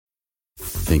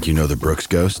Think you know the Brooks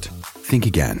Ghost? Think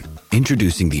again.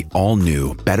 Introducing the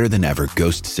all-new, better-than-ever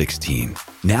Ghost 16.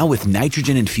 Now with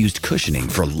nitrogen-infused cushioning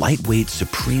for lightweight,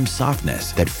 supreme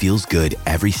softness that feels good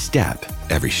every step,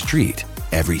 every street,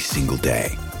 every single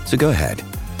day. So go ahead,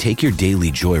 take your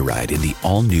daily joyride in the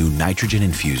all-new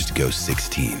nitrogen-infused Ghost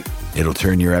 16. It'll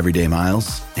turn your everyday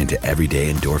miles into everyday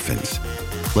endorphins.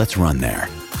 Let's run there.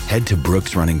 Head to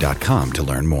brooksrunning.com to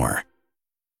learn more.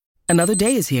 Another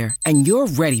day is here, and you're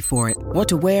ready for it. What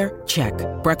to wear? Check.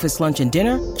 Breakfast, lunch, and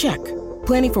dinner? Check.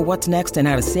 Planning for what's next and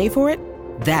how to save for it?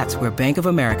 That's where Bank of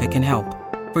America can help.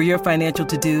 For your financial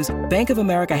to-dos, Bank of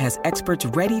America has experts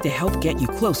ready to help get you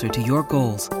closer to your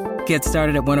goals. Get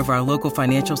started at one of our local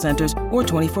financial centers or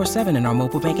 24/7 in our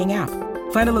mobile banking app.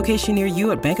 Find a location near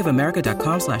you at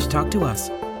bankofamerica.com/talktous.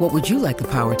 What would you like the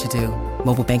power to do?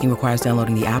 Mobile banking requires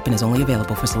downloading the app and is only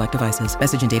available for select devices.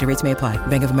 Message and data rates may apply.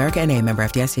 Bank of America N.A., member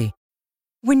FDIC.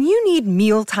 When you need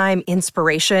mealtime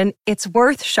inspiration, it's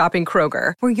worth shopping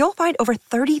Kroger, where you'll find over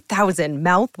 30,000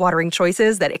 mouth-watering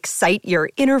choices that excite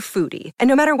your inner foodie. And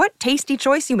no matter what tasty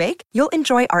choice you make, you'll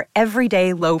enjoy our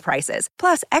everyday low prices,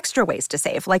 plus extra ways to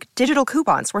save, like digital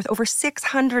coupons worth over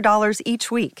 $600 each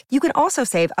week. You can also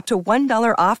save up to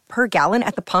 $1 off per gallon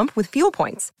at the pump with fuel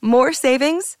points. More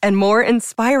savings and more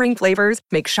inspiring flavors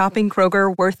make shopping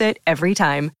Kroger worth it every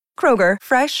time. Kroger,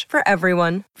 fresh for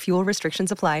everyone. Fuel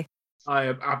restrictions apply. I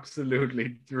am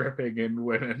absolutely dripping in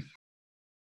women.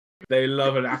 They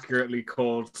love an accurately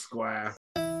called square.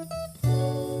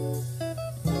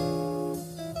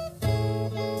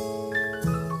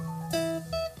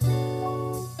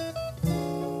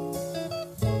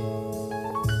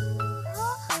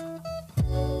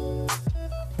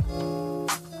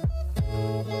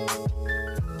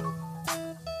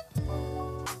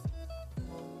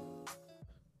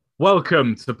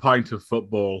 Welcome to Pint of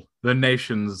Football, the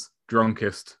nation's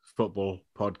drunkest football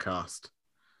podcast,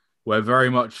 where very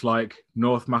much like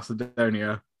North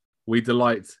Macedonia, we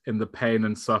delight in the pain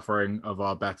and suffering of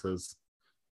our betters.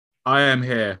 I am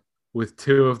here with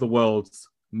two of the world's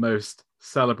most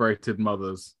celebrated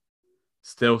mothers,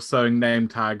 still sewing name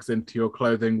tags into your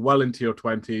clothing well into your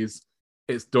 20s.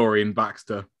 It's Doreen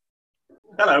Baxter.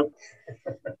 Hello.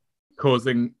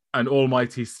 Causing an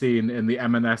almighty scene in the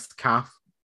M&S CAF,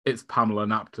 it's Pamela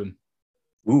Napton.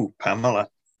 Ooh, Pamela.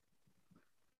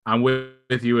 And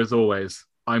with you as always,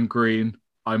 I'm green,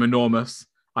 I'm enormous,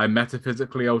 I'm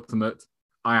metaphysically ultimate,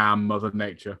 I am Mother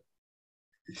Nature.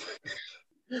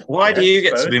 Why do you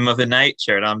get to be Mother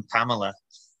Nature and I'm Pamela?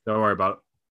 Don't worry about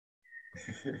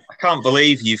it. I can't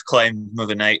believe you've claimed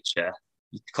Mother Nature.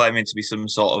 You're claiming to be some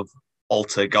sort of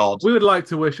alter god. We would like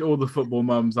to wish all the football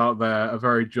mums out there a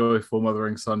very joyful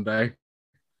Mothering Sunday.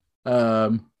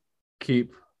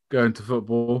 Keep going to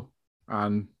football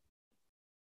and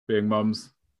being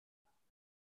mums.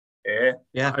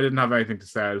 Yeah. I didn't have anything to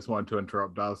say. I just wanted to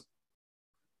interrupt Daz.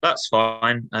 That's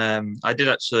fine. I did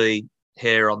actually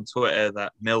hear on Twitter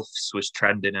that MILFs was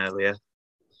trending earlier.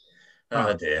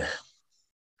 Oh dear.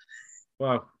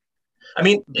 Well, I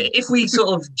mean, if we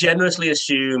sort of generously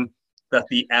assume that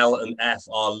the L and F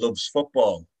are loves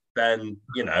football, then,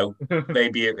 you know,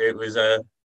 maybe it was a...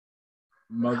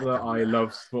 Mother, I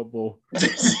loves football.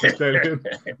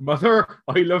 Mother,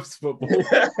 I loves football.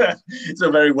 It's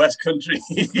a very West Country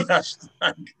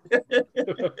hashtag.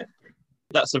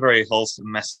 That's a very wholesome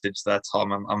message there,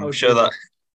 Tom. I'm sure that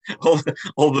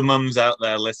all the mums out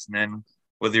there listening,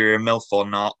 whether you're a MILF or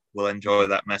not, will enjoy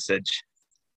that message.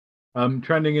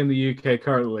 Trending in the UK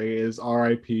currently is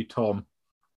R.I.P. Tom.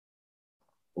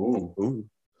 Ooh.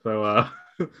 So,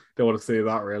 don't want to see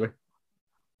that, really.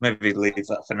 Maybe leave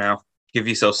that for now. Give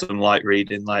yourself some light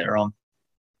reading later on.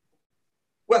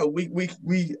 Well, we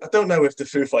I don't know if the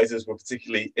Foo Fighters were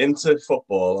particularly into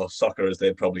football or soccer, as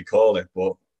they'd probably call it,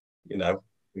 but, you know,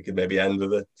 we could maybe end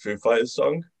with a Foo Fighters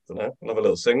song. I don't know. We'll have a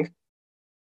little sing.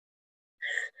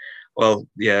 Well,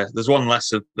 yeah, there's one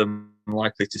less of them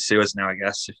likely to sue us now, I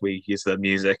guess, if we use their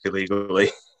music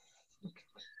illegally.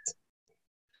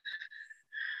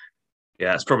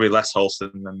 Yeah, it's probably less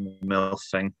wholesome than the MILF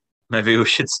thing. Maybe we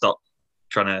should stop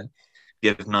trying to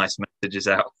give nice messages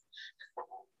out.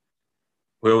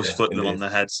 We always flip them on the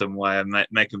head some way and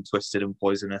make them twisted and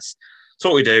poisonous. That's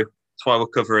what we do. That's why we're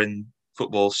covering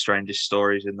football's strangest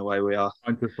stories in the way we are.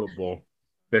 Into football.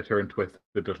 Bitter and twisted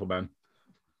little men.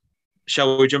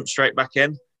 Shall we jump straight back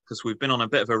in? Because we've been on a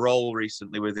bit of a roll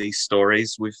recently with these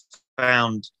stories. We've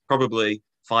found probably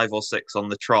 5 or 6 on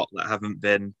the trot that haven't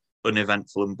been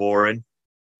uneventful and boring.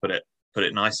 Put it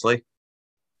nicely.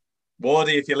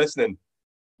 Wardy, if you're listening.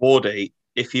 Wardy,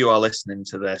 if you are listening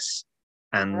to this,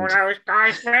 and all those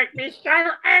guys make me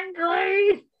so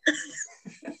angry.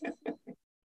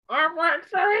 I worked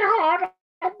very hard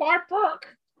on my book.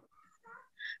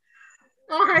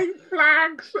 I hate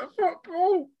flags at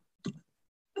football.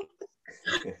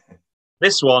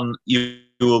 This one, you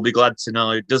will be glad to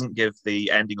know, doesn't give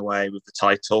the ending away with the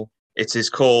title. It is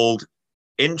called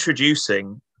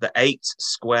Introducing the 8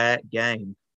 Square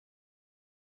Game,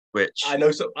 which... I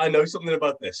know something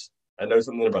about this.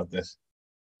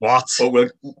 What?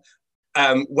 But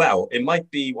well, it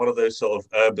might be one of those sort of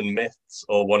urban myths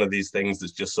or one of these things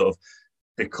that's just sort of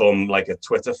become like a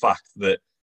Twitter fact that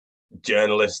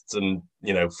journalists and,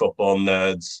 football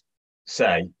nerds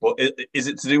say. But is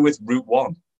it to do with Route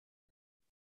 1?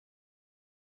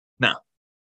 No.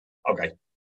 Okay.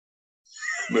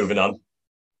 Moving on.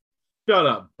 Shut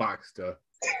up, Baxter.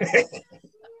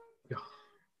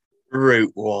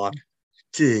 Route 1.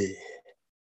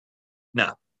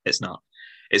 No, it's not.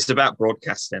 It's about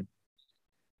broadcasting.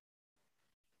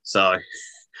 So,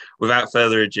 without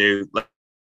further ado,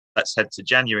 let's head to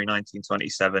January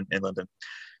 1927 in London.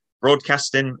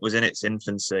 Broadcasting was in its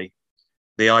infancy.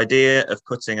 The idea of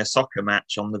putting a soccer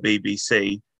match on the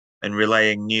BBC and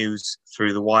relaying news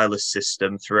through the wireless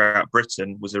system throughout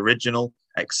Britain was original,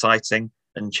 exciting,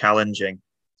 and challenging.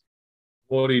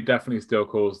 Wardy definitely still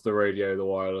calls the radio the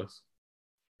wireless.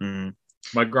 Mm.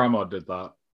 My grandma did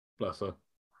that. Bless her.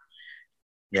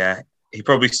 Yeah, he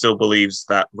probably still believes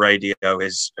that radio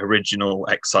is original,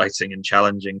 exciting, and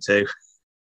challenging too.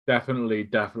 Definitely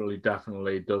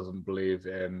doesn't believe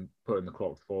in putting the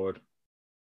clock forward.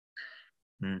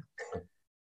 Mm.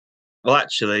 Well,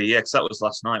 actually, yeah, because that was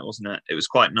last night, wasn't it? It was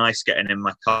quite nice getting in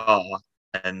my car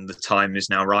and the time is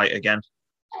now right again.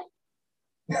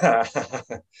 Yeah,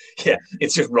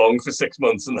 it's just wrong for 6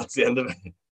 months and that's the end of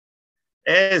it.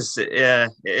 It is, yeah,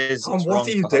 it is. Tom, what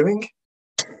are you doing?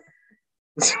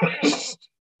 Don't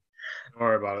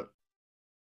worry about it.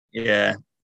 Yeah.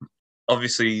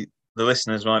 Obviously, the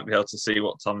listeners won't be able to see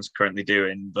what Tom's currently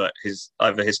doing, but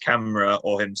either his camera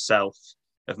or himself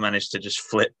have managed to just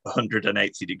flip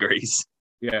 180 degrees.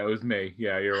 Yeah, it was me.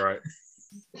 Yeah, you're right.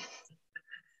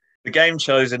 The game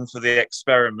chosen for the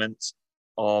experiment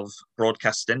of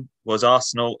broadcasting was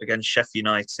Arsenal against Sheffield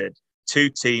United, 2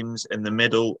 teams in the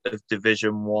middle of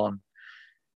Division 1.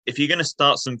 If you're going to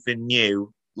start something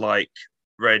new, like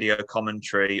radio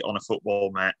commentary on a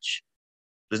football match,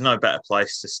 there's no better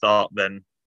place to start than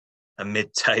a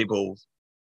mid-table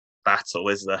battle,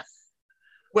 is there?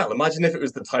 Well, imagine if it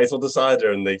was the title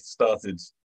decider and they started,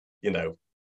 hitting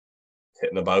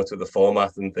about with the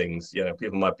format and things.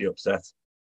 People might be upset.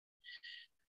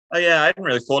 Oh, yeah, I hadn't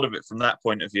really thought of it from that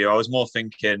point of view. I was more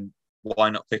thinking, why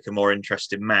not pick a more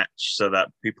interesting match so that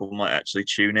people might actually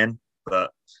tune in?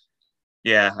 But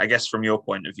yeah, I guess from your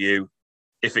point of view,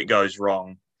 if it goes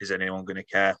wrong, is anyone going to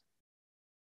care?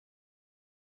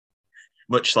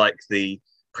 Much like the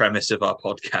premise of our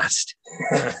podcast.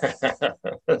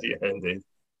 Yeah, indeed.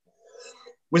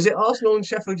 Was it Arsenal and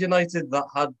Sheffield United that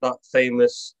had that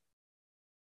famous...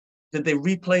 Did they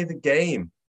replay the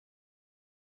game?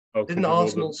 Oh, Didn't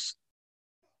Arsenal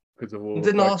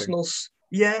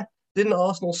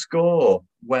score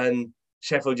when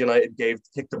Sheffield United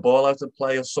kicked the ball out of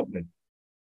play or something?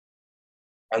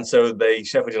 And so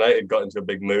Sheffield United got into a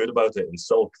big mood about it and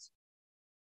sulked.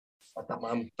 That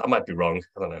might be wrong.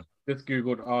 I don't know. Just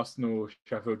Googled Arsenal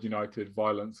Sheffield United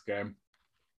violence game.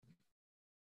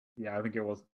 Yeah, I think it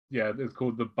was. Yeah, it's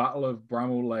called the Battle of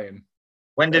Bramall Lane.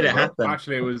 When did it happen?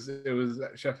 Actually, it was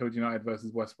Sheffield United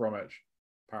versus West Bromwich.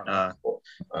 Apparently.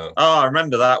 I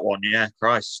remember that one. Yeah,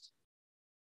 Christ.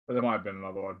 But there might have been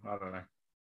another one. I don't know.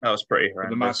 That was pretty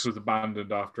horrendous. The match was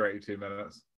abandoned after 82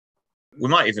 minutes. We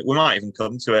might even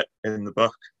come to it in the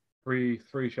book. Three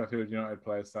Sheffield United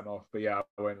players sent off, but yeah,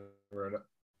 I won't ruin it.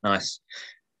 Nice.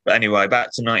 But anyway,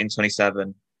 back to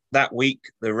 1927. That week,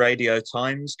 the Radio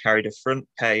Times carried a front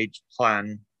page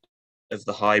plan of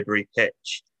the Highbury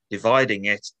pitch, dividing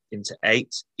it into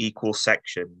 8 equal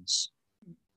sections.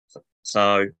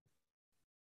 So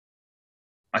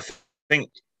I think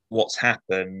what's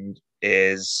happened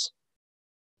is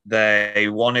they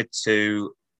wanted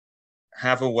to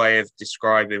have a way of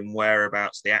describing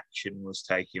whereabouts the action was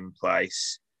taking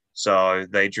place. So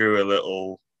they drew a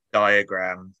little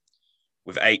diagram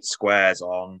with 8 squares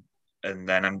on, and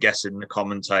then I'm guessing the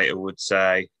commentator would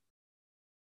say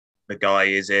the guy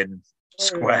is in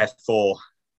square 4.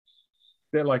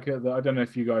 Bit like I don't know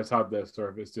if you guys had this or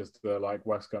if it's just the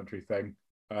West Country thing.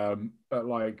 But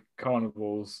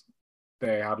carnivals,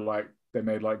 they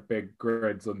made big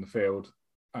grids on the field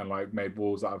and made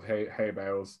walls out of hay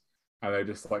bales, and they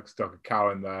just stuck a cow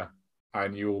in there,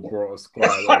 and you all brought a square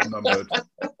that was numbered,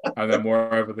 and then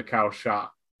wherever the cow shat,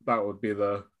 that would be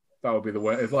the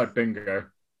win. It's like bingo.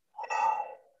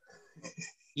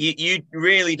 You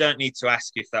really don't need to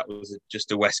ask if that was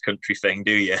just a West Country thing,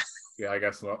 do you? Yeah, I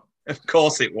guess not. Of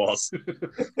course it was.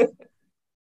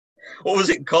 What was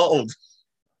it called?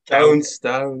 Downs.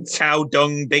 Cow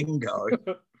Dung Bingo.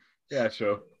 Yeah,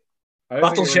 sure. I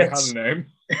don't think it really had a name.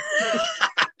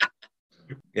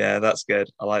 Yeah, that's good.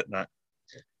 I like that.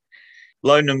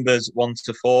 Low numbers 1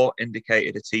 to 4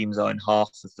 indicated a team's own half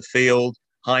of the field.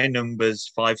 High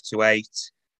numbers 5 to 8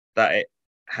 that it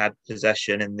had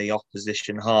possession in the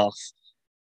opposition half.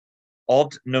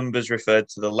 Odd numbers referred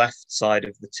to the left side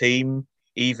of the team.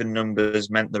 Even numbers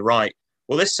meant the right.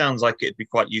 Well, this sounds like it'd be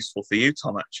quite useful for you,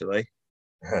 Tom, actually.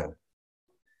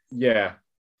 Yeah.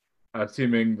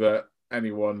 Assuming that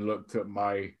anyone looked at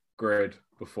my grid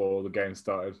before the game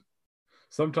started.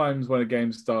 Sometimes when a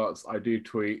game starts, I do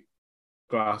tweet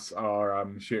Glass are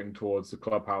shooting towards the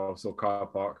clubhouse or car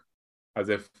park, as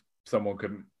if someone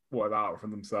couldn't work that out for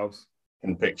themselves.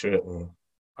 Can picture it.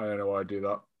 I don't know why I do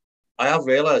that. I have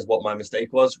realised what my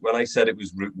mistake was when I said it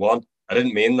was Route 1. I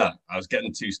didn't mean that. I was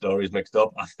getting two stories mixed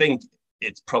up. I think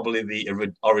it's probably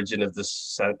the origin of the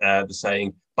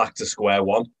saying "back to square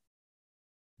one."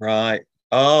 Right.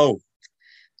 Oh,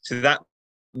 so that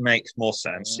makes more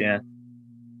sense. Yeah,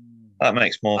 that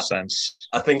makes more sense.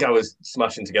 I think I was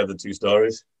smashing together two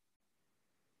stories.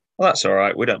 Well, that's all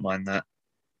right. We don't mind that.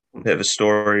 A bit of a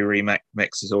story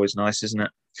remix is always nice, isn't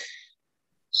it?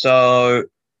 So,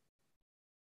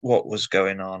 what was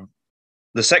going on?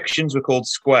 The sections were called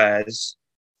squares.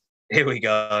 Here we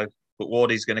go. But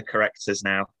Wardy's going to correct us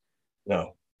now.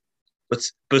 No. But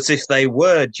if they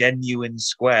were genuine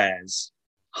squares,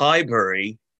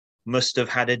 Highbury must have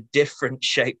had a different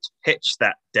shaped pitch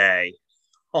that day.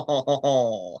 He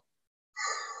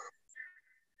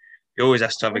always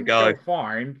has to have a go. You'll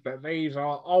find that these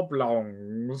are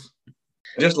oblongs.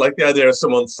 I just like the idea of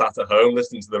someone sat at home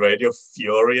listening to the radio,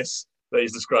 furious that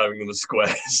he's describing them as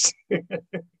squares.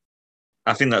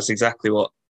 I think that's exactly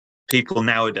what people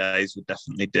nowadays would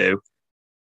definitely do.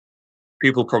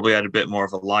 People probably had a bit more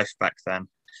of a life back then.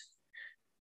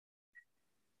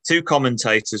 Two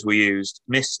commentators were used.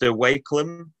 Mr.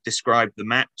 Wakelam described the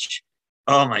match.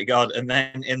 Oh my God. And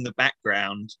then in the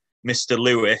background, Mr.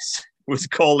 Lewis was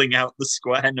calling out the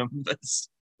square numbers.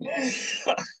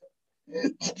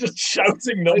 Just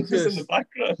shouting numbers in the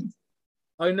background.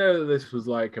 I know that this was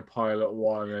like a pilot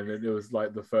one and it was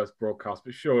like the first broadcast,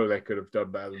 but surely they could have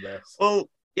done better than this. Well,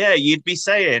 yeah, you'd be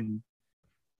saying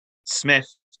Smith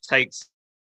takes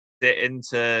it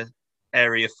into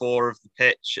area 4 of the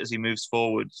pitch as he moves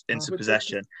forward into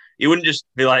possession. You wouldn't just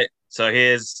be like, so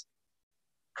here's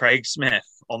Craig Smith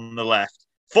on the left.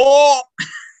 4!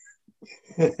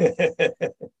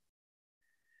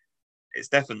 It's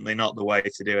definitely not the way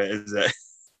to do it, is it?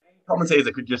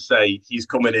 Commentator could just say he's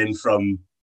coming in from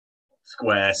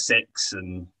square 6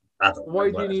 and why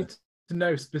do you need to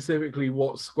know specifically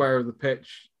what square of the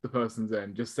pitch the person's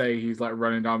in? Just say he's like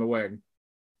running down the wing.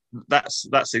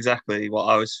 That's exactly what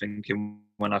I was thinking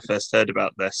when I first heard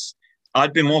about this.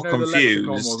 I'd be more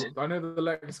confused. I know that the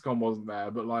lexicon wasn't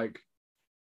there, but like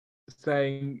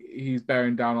saying he's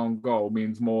bearing down on goal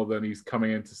means more than he's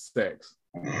coming into 6.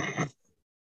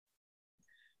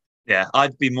 Yeah,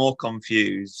 I'd be more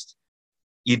confused.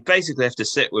 You'd basically have to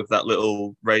sit with that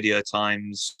little Radio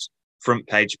Times front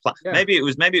page. Yeah. Maybe it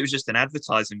was just an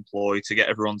advertising ploy to get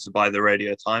everyone to buy the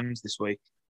Radio Times this week.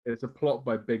 It's a plot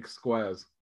by Big Squares.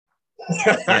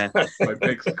 Yeah, by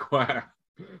Big Square.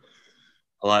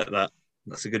 I like that.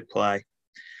 That's a good play.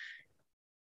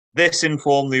 This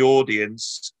informed the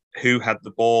audience who had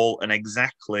the ball and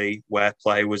exactly where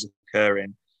play was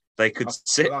occurring. They could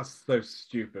sit. That's so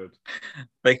stupid.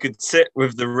 They could sit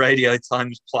with the Radio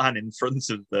Times plan in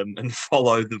front of them and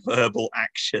follow the verbal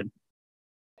action.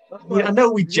 Yeah, I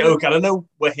know we joke, and I know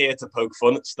we're here to poke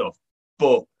fun at stuff,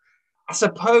 but I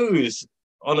suppose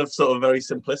on a sort of very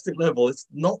simplistic level, it's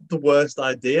not the worst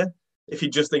idea if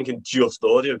you're just thinking just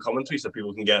audio commentary so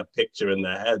people can get a picture in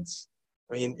their heads.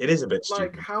 I mean, it is a bit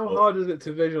stupid. Like, how hard is it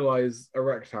to visualize a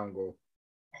rectangle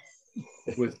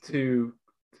with two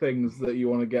things that you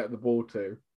want to get the ball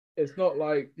to? It's not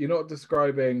like you're not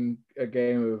describing a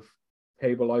game of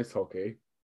table ice hockey.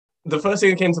 The first thing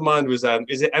that came to mind was,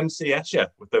 is it MC Escher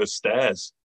with those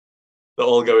stairs that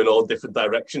all go in all different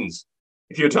directions?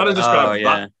 If you're trying to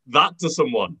describe that to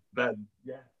someone, then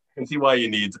yeah, I can see why you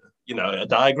need, a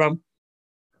diagram.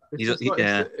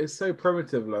 It's so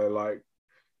primitive though. Like,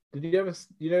 did you ever,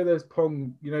 there's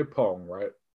Pong, Pong,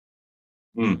 right?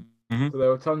 Mm. Mm-hmm. So there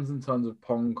were tons and tons of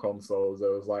Pong consoles.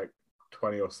 There was like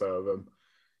 20 or so of them.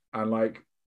 And like,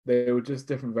 they were just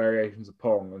different variations of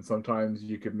Pong. And sometimes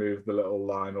you could move the little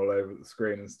line all over the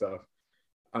screen and stuff.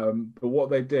 But what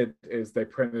they did is they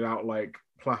printed out like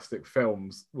plastic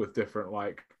films with different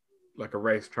like a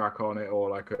racetrack on it or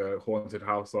like a haunted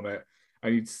house on it,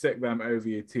 and you'd stick them over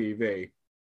your TV,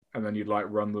 and then you'd like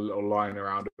run the little line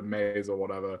around a maze or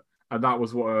whatever. And that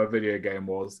was what a video game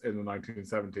was in the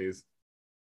 1970s,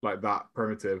 like that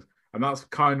primitive. And that's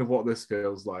kind of what this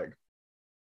feels like.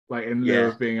 Like in lieu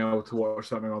of being able to watch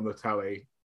something on the telly,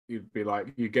 you'd be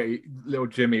like, little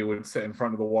Jimmy would sit in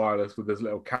front of the wireless with his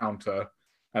little counter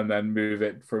and then move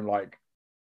it from like,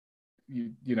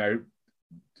 you know,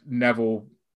 Neville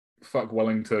fuck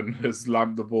Wellington has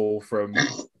lamped the ball from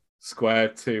square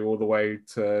 2 all the way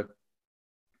to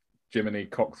Jiminy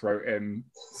Cockthroat in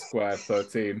square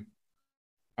 13.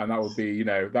 And that would be, you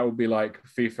know, that would be like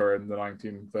FIFA in the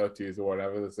 1930s or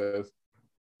whatever this is.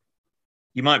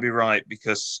 You might be right,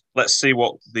 because let's see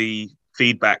what the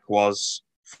feedback was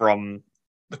from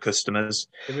the customers.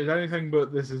 If it's anything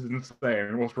but this is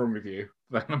insane, what's wrong with you?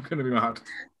 Then I'm going to be mad.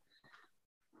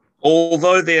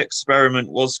 Although the experiment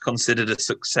was considered a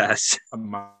success,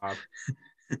 I'm mad.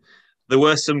 There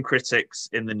were some critics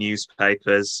in the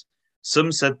newspapers.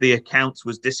 Some said the account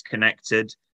was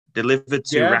disconnected, delivered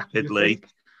too rapidly,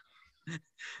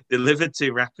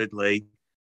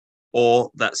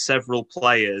 or that several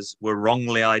players were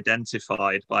wrongly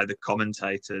identified by the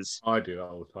commentators. I do that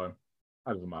all the time.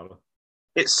 That doesn't matter.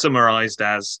 It's summarised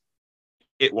as,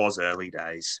 it was early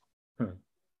days.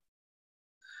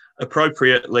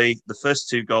 Appropriately, the first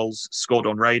 2 goals scored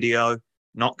on radio,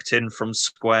 knocked in from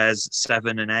squares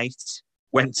 7 and 8,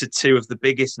 went to 2 of the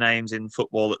biggest names in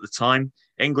football at the time,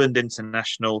 England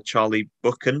international Charlie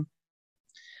Buchan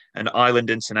and Ireland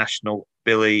international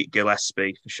Billy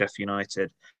Gillespie for Sheffield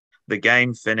United. The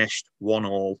game finished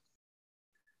 1-1. Of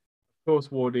course,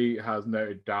 Wardy has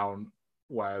noted down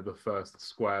where the first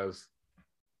squares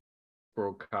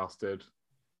broadcasted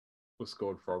was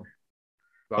scored from.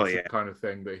 That's the kind of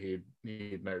thing that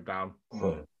he'd note down.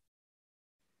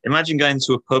 Imagine going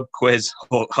to a pub quiz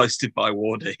hosted by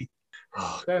Wardy.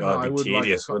 Oh, then God, it'd be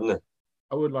tedious, wouldn't it?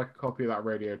 I would like a copy of that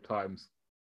Radio Times.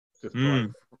 Just like,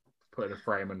 put in a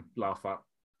frame and laugh at.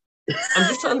 I'm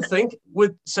just trying to think.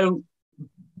 So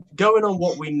going on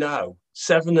what we know,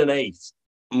 7 and 8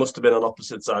 must have been on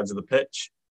opposite sides of the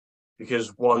pitch,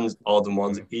 because one's odd and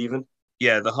one's even.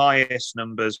 Yeah, the highest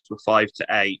numbers were 5 to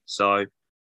 8. So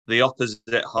the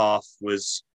opposite half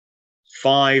was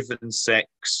 5 and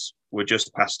 6 were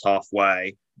just past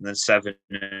halfway, and then 7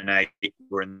 and 8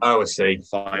 were in the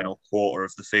final quarter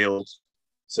of the field.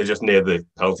 So just near the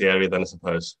penalty area then, I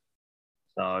suppose.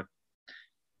 So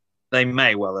they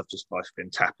may well have just both been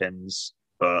tap-ins,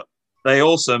 but they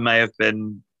also may have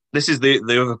been... This is the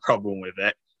other problem with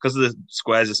it. Because the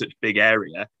squares are such a big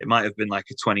area, it might have been like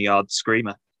a 20-yard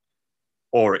screamer.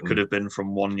 Or it could have been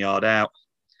from 1 yard out.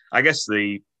 I guess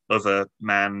the other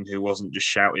man who wasn't just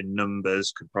shouting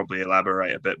numbers could probably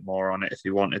elaborate a bit more on it if he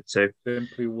wanted to.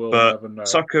 Simply will never know.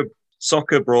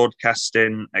 Soccer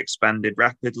broadcasting expanded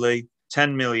rapidly.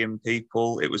 10 million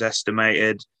people, it was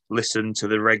estimated, listened to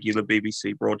the regular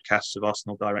BBC broadcasts of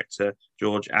Arsenal director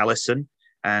George Allison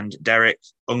and Derek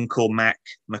Uncle Mac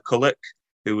McCulloch,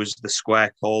 who was the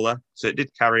square caller. So it did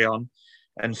carry on.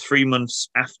 And 3 months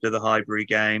after the Highbury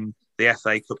game, the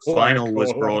FA Cup final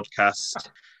was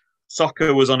broadcast.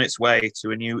 Soccer was on its way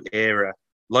to a new era.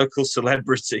 Local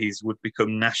celebrities would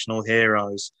become national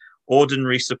heroes.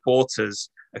 Ordinary supporters,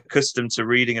 accustomed to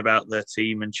reading about their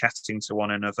team and chatting to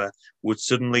one another, would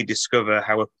suddenly discover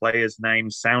how a player's name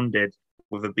sounded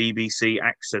with a BBC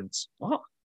accent. What?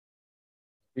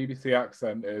 BBC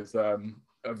accent is a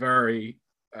very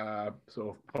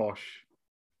sort of posh,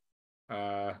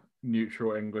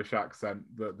 neutral English accent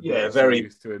that the very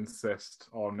used to insist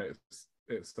on its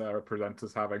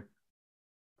presenters having.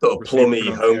 Sort of plummy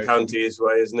home counties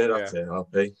way, isn't it? That's it,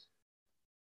 RP.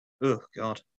 Oh,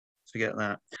 God. Forget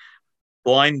that.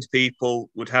 Blind people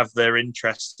would have their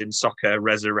interest in soccer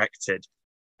resurrected,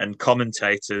 and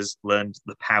commentators learned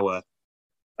the power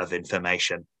of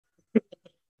information.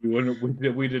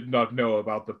 We did not know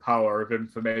about the power of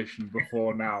information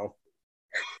before now.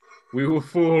 We were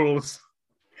fools.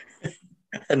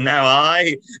 And now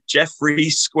I, Jeffrey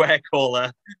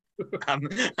Squarecaller,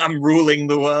 I'm ruling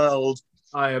the world.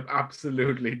 I am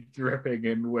absolutely dripping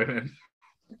in winning.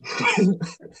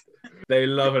 They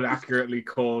love an accurately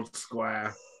called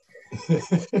square.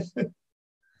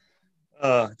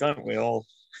 Don't we all?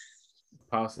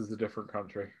 Past is a different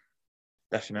country.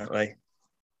 Definitely.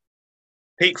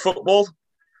 Peak football?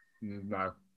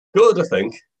 No. Good, I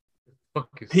think.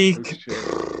 Peak.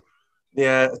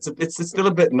 Yeah, it's still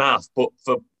a bit naff, but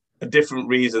for a different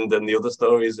reason than the other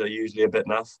stories are usually a bit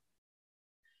naff.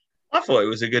 I thought it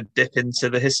was a good dip into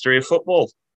the history of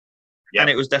football. Yeah. And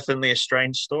it was definitely a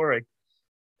strange story.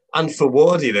 And for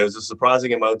Wardy, there was a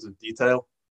surprising amount of detail.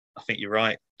 I think you're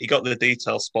right. He got the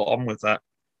detail spot on with that.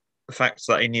 The fact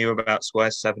that he knew about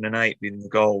squares 7 and 8 being the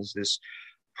goals is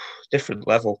different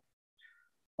level.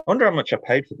 I wonder how much I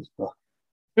paid for this book.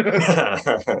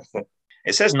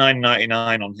 It says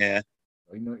 $9.99 on here.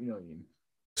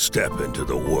 Step into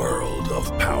the world of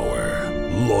power,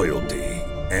 loyalty,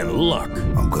 and luck.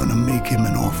 I'm gonna make him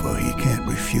an offer he can't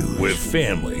refuse. With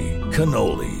family,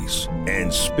 cannolis,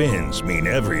 and spins mean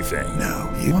everything. Now,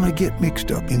 you wanna get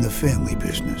mixed up in the family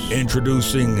business.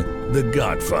 Introducing The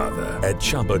Godfather at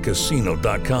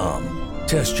ChumbaCasino.com.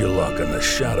 Test your luck in the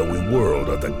shadowy world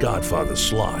of The Godfather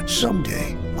slot.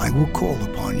 Someday, I will call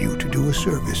upon you to do a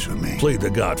service for me. Play The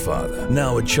Godfather,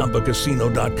 now at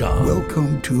ChumbaCasino.com.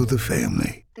 Welcome to the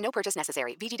family. No purchase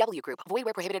necessary. VGW Group. Void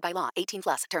where prohibited by law.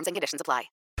 18+. Terms and conditions apply.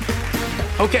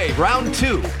 Okay, round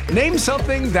 2. Name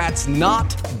something that's not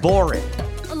boring.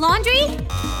 A laundry?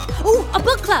 Ooh, a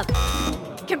book club.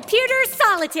 Computer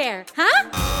solitaire, huh?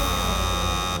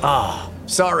 Ah, oh,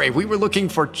 sorry. We were looking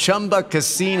for Chumba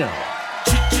Casino.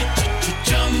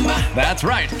 That's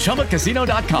right.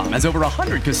 ChumbaCasino.com has over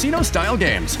 100 casino-style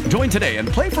games. Join today and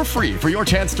play for free for your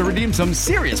chance to redeem some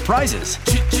serious prizes.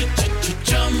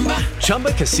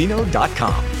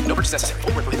 ChumbaCasino.com. No purchase necessary.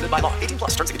 Void where prohibited by law. 18+.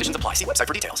 Terms and conditions apply. See website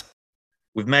for details.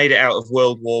 We've made it out of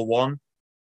World War One,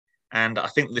 and I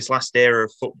think this last era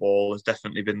of football has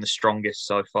definitely been the strongest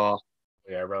so far.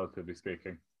 Yeah, relatively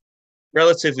speaking.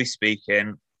 Relatively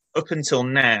speaking, up until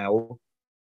now,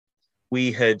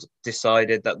 we had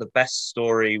decided that the best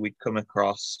story we'd come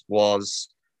across was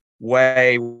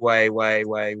way back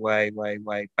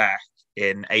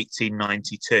in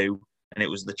 1892, and it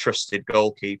was the trusted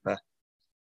goalkeeper.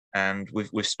 And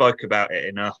we've spoke about it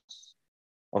enough.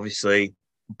 Obviously,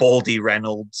 Baldy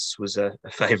Reynolds was a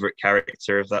favourite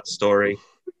character of that story.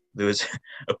 There was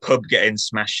a pub getting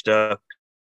smashed up.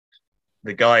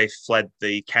 The guy fled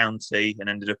the county and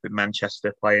ended up in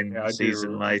Manchester playing the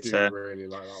season later. I do really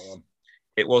like that one.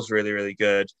 It was really, really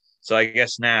good. So I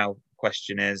guess now the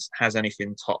question is, has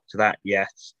anything topped that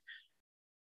yet?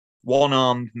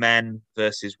 One-armed men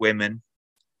versus women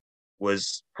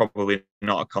was probably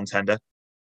not a contender.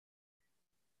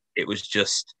 It was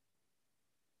just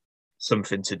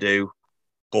something to do,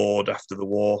 bored after the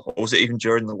war. Or was it even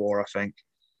during the war, I think?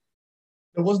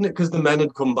 It wasn't it because the men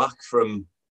had come back from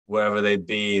wherever they'd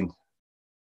been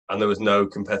and there was no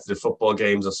competitive football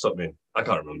games or something? I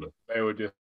can't remember. They were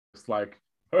just like,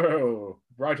 oh,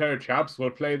 righto chaps,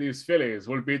 we'll play these fillies.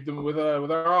 We'll beat them with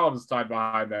their arms tied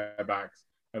behind their backs.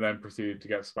 And then proceeded to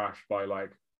get smashed by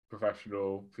like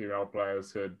professional female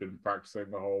players who had been practicing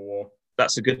the whole war.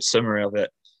 That's a good summary of it.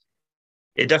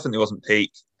 It definitely wasn't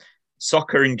peak.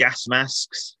 Soccer and gas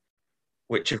masks,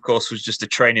 which of course was just a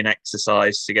training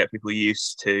exercise to get people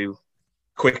used to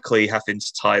quickly having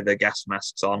to tie their gas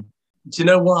masks on. Do you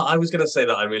know what? I was going to say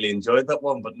that I really enjoyed that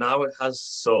one, but now it has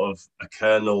sort of a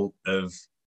kernel of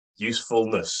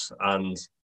usefulness and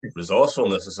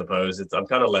resourcefulness, I suppose. I'm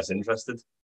kind of less interested.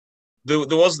 There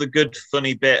was the good,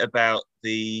 funny bit about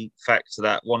the fact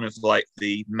that one of like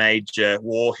the major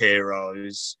war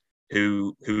heroes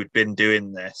who'd been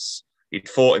doing this, he'd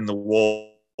fought in the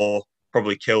war,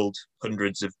 probably killed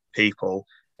hundreds of people,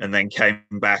 and then came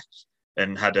back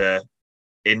and had a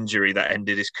injury that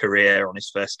ended his career on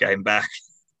his first game back.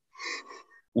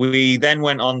 We then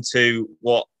went on to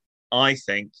what I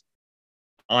think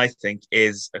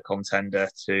is a contender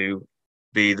to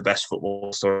be the best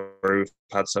football story we've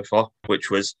had so far, which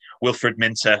was Wilfred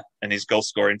Minter and his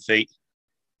goal-scoring feat.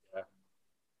 Yeah.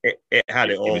 It had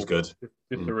it all. He was good.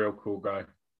 Just a real cool guy.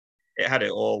 It had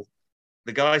it all.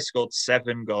 The guy scored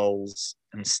 7 goals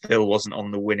and still wasn't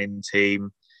on the winning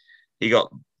team. He got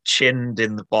chinned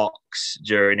in the box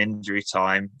during injury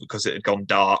time because it had gone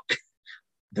dark.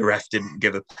 The ref didn't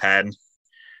give a pen.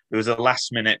 There was a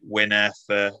last-minute winner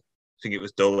for, I think it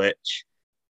was Dulwich.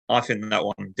 I think that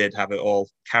one did have it all.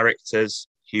 Characters,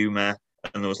 humour,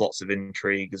 and there was lots of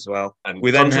intrigue as well. And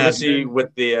we then controversy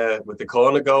with the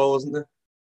corner goal, wasn't there?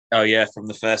 Oh yeah, from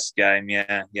the first game,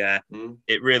 yeah.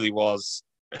 It really was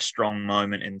a strong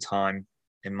moment in time,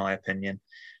 in my opinion.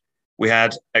 We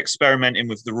had experimenting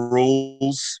with the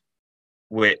rules,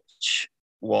 which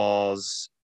was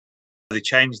they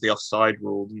changed the offside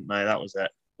rule, didn't they? That was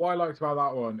it. What I liked about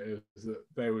that one is that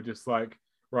they were just like,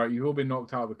 right, you've all been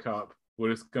knocked out of the cup.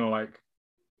 We're just going to like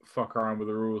fuck around with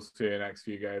the rules for your next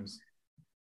few games.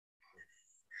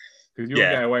 Because you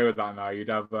wouldn't get away with that now. You'd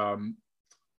have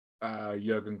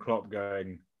Jurgen Klopp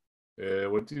going,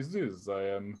 what is this?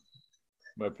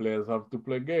 My players have to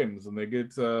play games, and they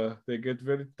get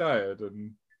very tired.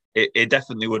 And it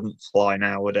definitely wouldn't fly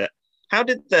now, would it? How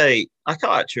did they? I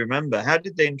can't actually remember. How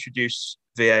did they introduce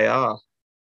VAR?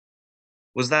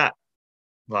 Was that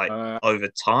like over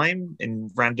time in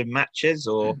random matches,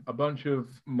 or a bunch of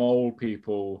mole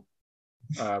people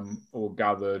all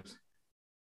gathered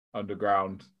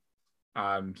underground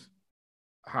and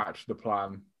hatched the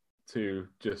plan to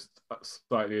just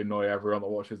slightly annoy everyone that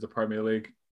watches the Premier League.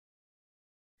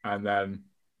 And then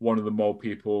one of the mole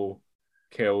people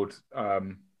killed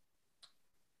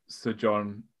Sir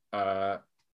John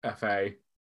FA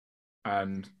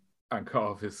and cut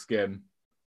off his skin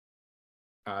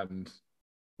and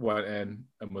went in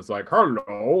and was like,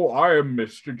 "Hello, I am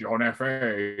Mr. John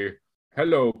FA.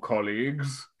 Hello,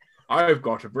 colleagues. I've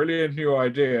got a brilliant new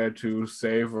idea to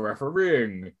save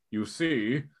refereeing, you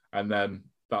see." And then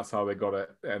that's how they got it.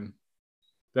 And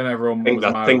then everyone was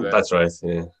mad I think at it. that's right,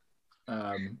 yeah.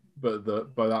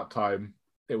 But by that time,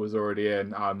 it was already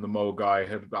in, and the mole guy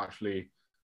had actually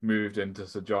moved into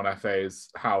Sir John FA's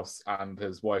house, and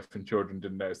his wife and children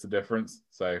didn't notice the difference.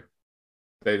 So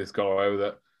they just got away with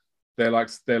it.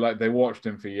 They watched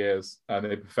him for years, and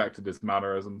they perfected his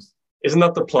mannerisms. Isn't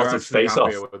that the plot of Face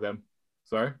Off? With him.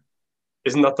 Sorry?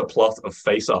 Isn't that the plot of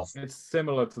Face Off? It's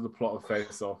similar to the plot of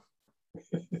Face Off.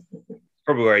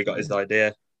 Probably where he got his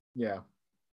idea. Yeah.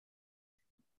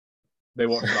 They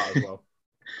watched that as well.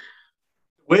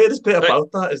 Weirdest bit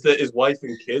about that is that his wife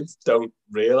and kids don't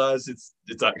realise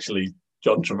it's actually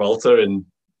John Travolta in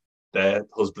their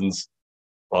husband's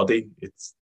body.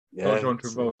 It's not John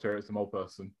Travolta, it's the mole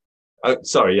person. Oh,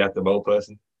 sorry, yeah, the mole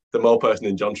person. The mole person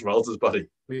in John Travolta's body.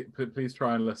 Please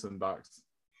try and listen, Dax.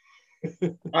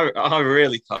 I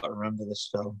really can't remember this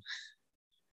film.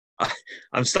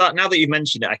 I'm starting now that you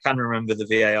mentioned it. I can remember the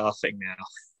VAR thing now,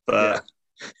 but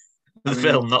the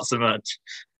film not so much.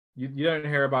 You don't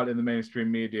hear about it in the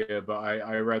mainstream media, but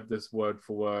I read this word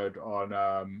for word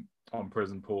on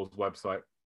Prison Paul's website.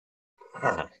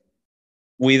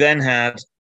 We then had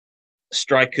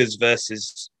Strikers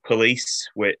versus Police,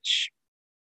 which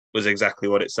was exactly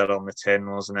what it said on the tin,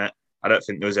 wasn't it? I don't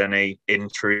think there was any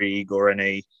intrigue or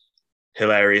any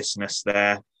hilariousness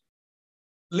there.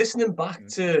 Listening back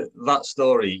to that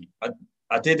story,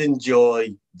 I did enjoy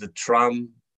the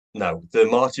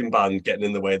marching band getting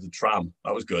in the way of the tram.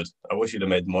 That was good. I wish you'd have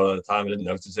made more at the time. I didn't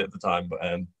notice it at the time, but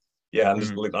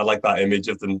I like that image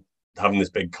of them having this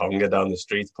big conga down the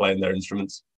street playing their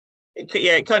instruments.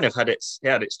 It kind of had its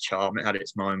charm. It had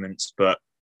its moments, but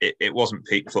it wasn't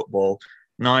peak football.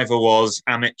 Neither was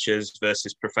amateurs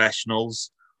versus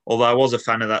professionals. Although I was a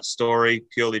fan of that story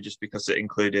purely just because it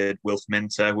included Wilf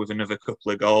Minter with another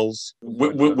couple of goals.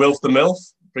 Wilf the MILF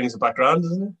brings it back around,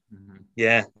 doesn't it? Mm-hmm.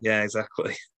 Yeah,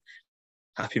 exactly.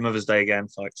 Happy Mother's Day again,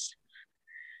 folks.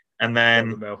 And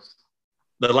then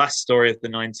the last story of the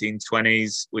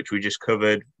 1920s, which we just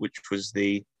covered, which was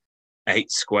the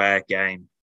 8-square game.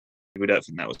 We don't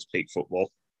think that was peak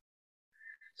football.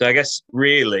 So I guess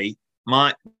really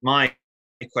my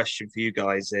question for you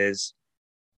guys is,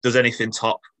 does anything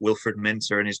top Wilfred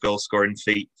Minter and his goal-scoring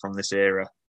feat from this era?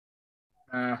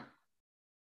 I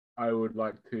would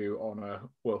like to honour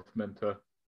Wilf Minter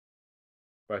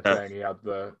by saying he had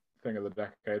the thing of the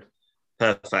decade.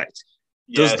 Perfect.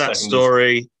 Does that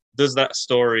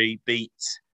story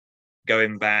beat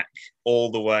going back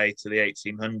all the way to the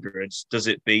 1800s? Does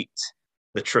it beat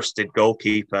the trusted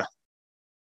goalkeeper?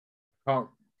 What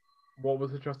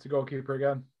was the trusted goalkeeper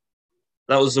again?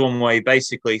 That was the one where he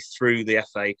basically threw the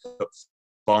FA Cup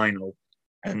final,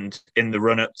 and in the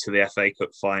run-up to the FA Cup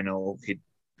final, the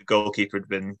goalkeeper had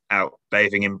been out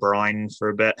bathing in brine for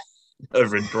a bit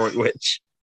over in Droitwich.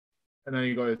 And then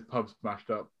he got his pub smashed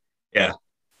up. Yeah.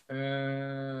 I'm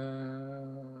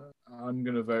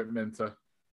going to vote Minter.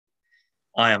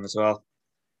 I am as well.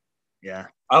 Yeah.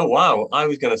 Oh, wow. I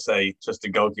was going to say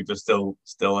trusted goalkeeper still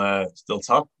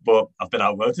top, but I've been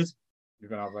outvoted. You've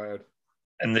been outvoted.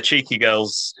 And the cheeky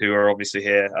girls, who are obviously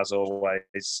here, as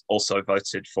always, also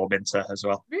voted for Minter as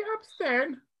well. We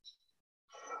abstain.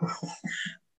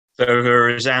 So a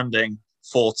resounding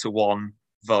 4-1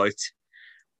 vote.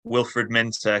 Wilfred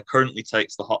Minter currently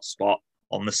takes the hot spot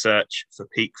on the search for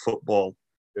peak football.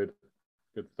 Good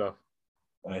stuff.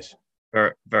 Nice.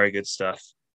 Very, very good stuff.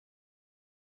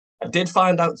 I did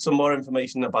find out some more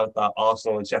information about that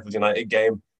Arsenal and Sheffield United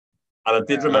game, and I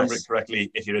did remember it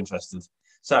correctly if you're interested.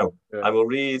 So I will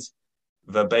read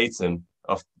verbatim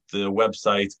off the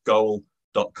website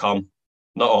goal.com.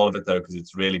 Not all of it, though, because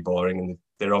it's really boring, and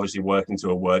they're obviously working to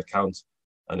a word count,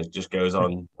 and it just goes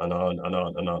on and on and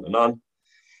on and on and on.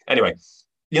 Anyway,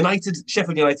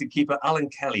 Sheffield United keeper Alan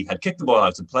Kelly had kicked the ball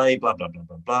out of play, blah, blah, blah,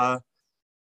 blah, blah.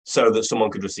 so that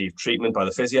someone could receive treatment by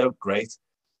the physio. Great.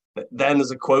 But then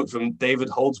there's a quote from David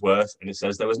Holdsworth, and it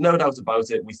says, "There was no doubt about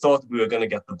it. We thought we were going to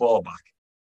get the ball back.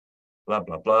 Blah,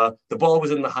 blah, blah. The ball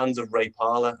was in the hands of Ray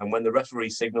Parlour, and when the referee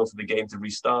signalled for the game to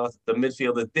restart, the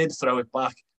midfielder did throw it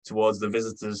back towards the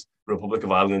visitors' Republic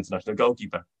of Ireland international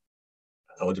goalkeeper."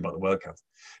 I told you about the World Cup.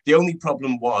 The only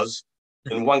problem was,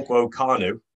 Nwankwo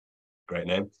Kanu, great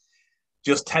name,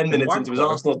 just 10 minutes into his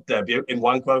Arsenal debut,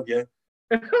 Nwankwo, yeah,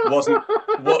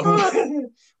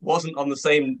 wasn't on the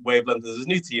same wavelength as his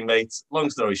new teammates. Long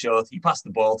story short, he passed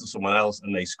the ball to someone else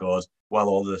and they scored while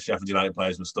all the Sheffield United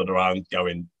players were stood around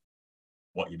going,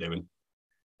 "What are you doing?"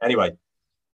 Anyway,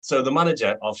 so the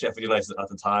manager of Sheffield United at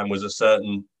the time was a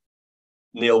certain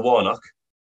Neil Warnock.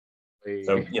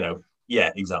 So,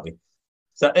 yeah, exactly.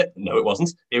 So, no, it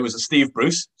wasn't. It was a Steve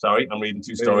Bruce. Sorry, I'm reading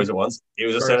two stories at once. It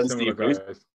was a certain Steve Bruce.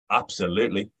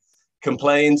 Absolutely.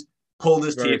 Complained, pulled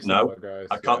his team. No,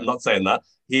 I can't, not saying that.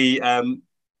 He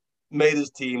made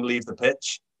his team leave the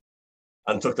pitch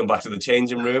and took them back to the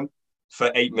changing room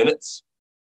for 8 minutes.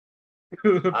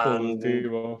 Pulled his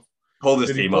team off. Pulled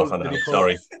his team off, I know.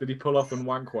 Sorry. Did he pull off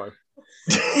Nwankwo?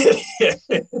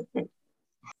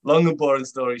 Long and boring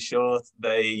story short,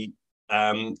 the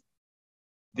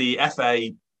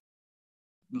FA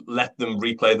let them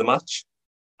replay the match,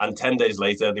 and 10 days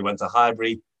later they went to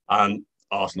Highbury, and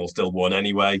Arsenal still won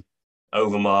anyway.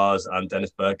 Overmars and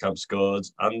Dennis Bergkamp scored,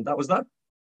 and that was that.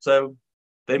 So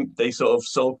they sort of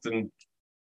sulked and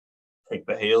dug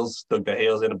their heels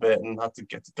in a bit, and got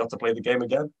to play the game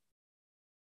again.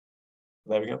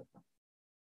 There we go.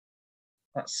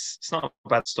 It's not a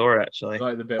bad story, actually.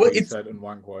 Like the bit where you said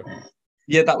Nwankwo.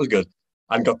 Yeah, that was good.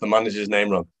 And got the manager's name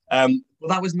wrong. Well,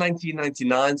 that was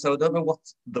 1999, so I don't know what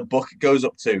the book goes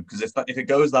up to, because if it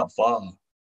goes that far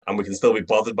and we can still be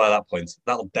bothered by that point,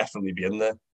 that'll definitely be in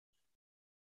there.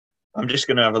 I'm just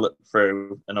going to have a look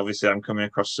through, and obviously I'm coming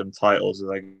across some titles as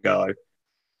I go.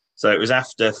 So it was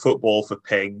after Football for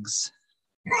Pigs.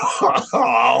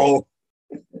 Oh,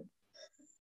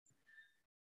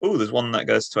 there's one that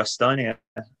goes to Estonia.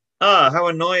 How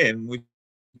annoying. We've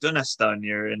done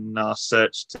Estonia in our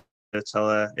search to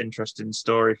tell an interesting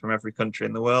story from every country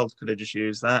in the world. Could have just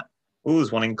used that.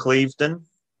 There's one in Clevedon.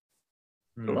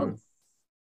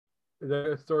 Is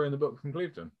there a story in the book from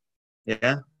Clevedon?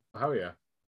 Yeah. Oh, yeah.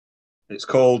 It's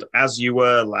called As You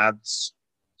Were, Lads.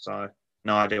 So,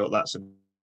 no idea what that's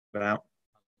about.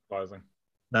 Surprising.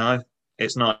 No,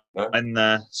 it's not in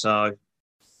there. So,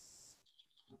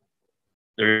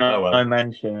 there is no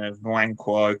mention of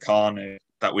Nwankwo Kanu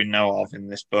that we know of in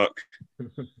this book,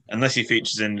 unless he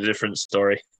features in a different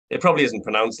story. It probably isn't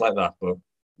pronounced like that, but,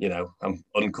 I'm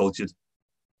uncultured.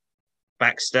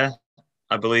 Baxter,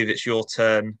 I believe it's your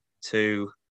turn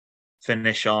to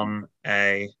finish on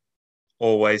a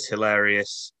always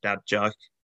hilarious dad joke.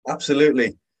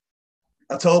 Absolutely.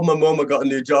 I told my mum I got a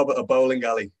new job at a bowling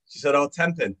alley. She said, "Oh,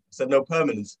 temping." I said, "No,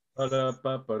 permanent."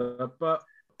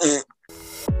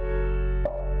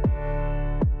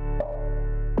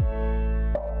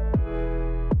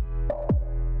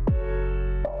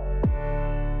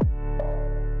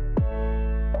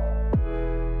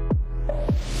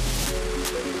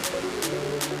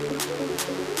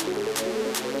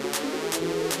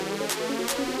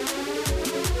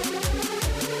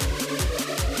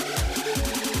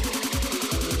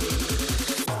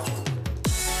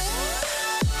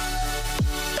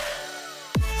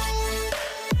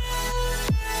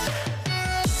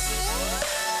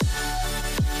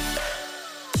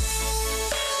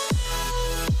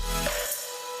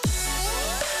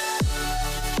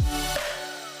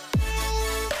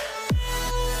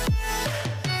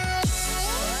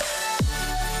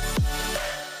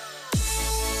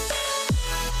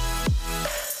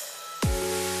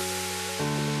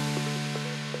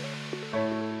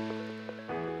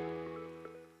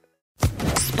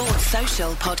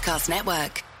 Social Podcast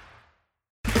Network.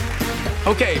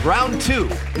 Okay, round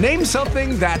two. Name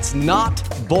something that's not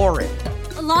boring.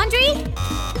 A laundry?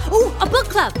 Ooh, a book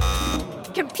club.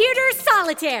 Computer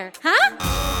solitaire,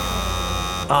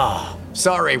 huh?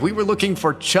 Sorry, we were looking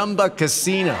for Chumba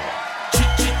Casino.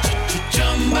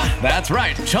 That's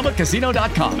right.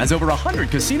 ChumbaCasino.com has over 100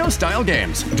 casino-style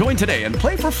games. Join today and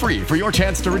play for free for your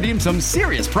chance to redeem some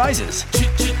serious prizes.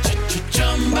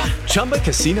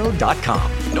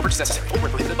 ChumbaCasino.com. No purchase necessary. Void where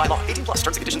prohibited by law. 18+ terms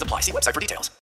and conditions apply. See website for details.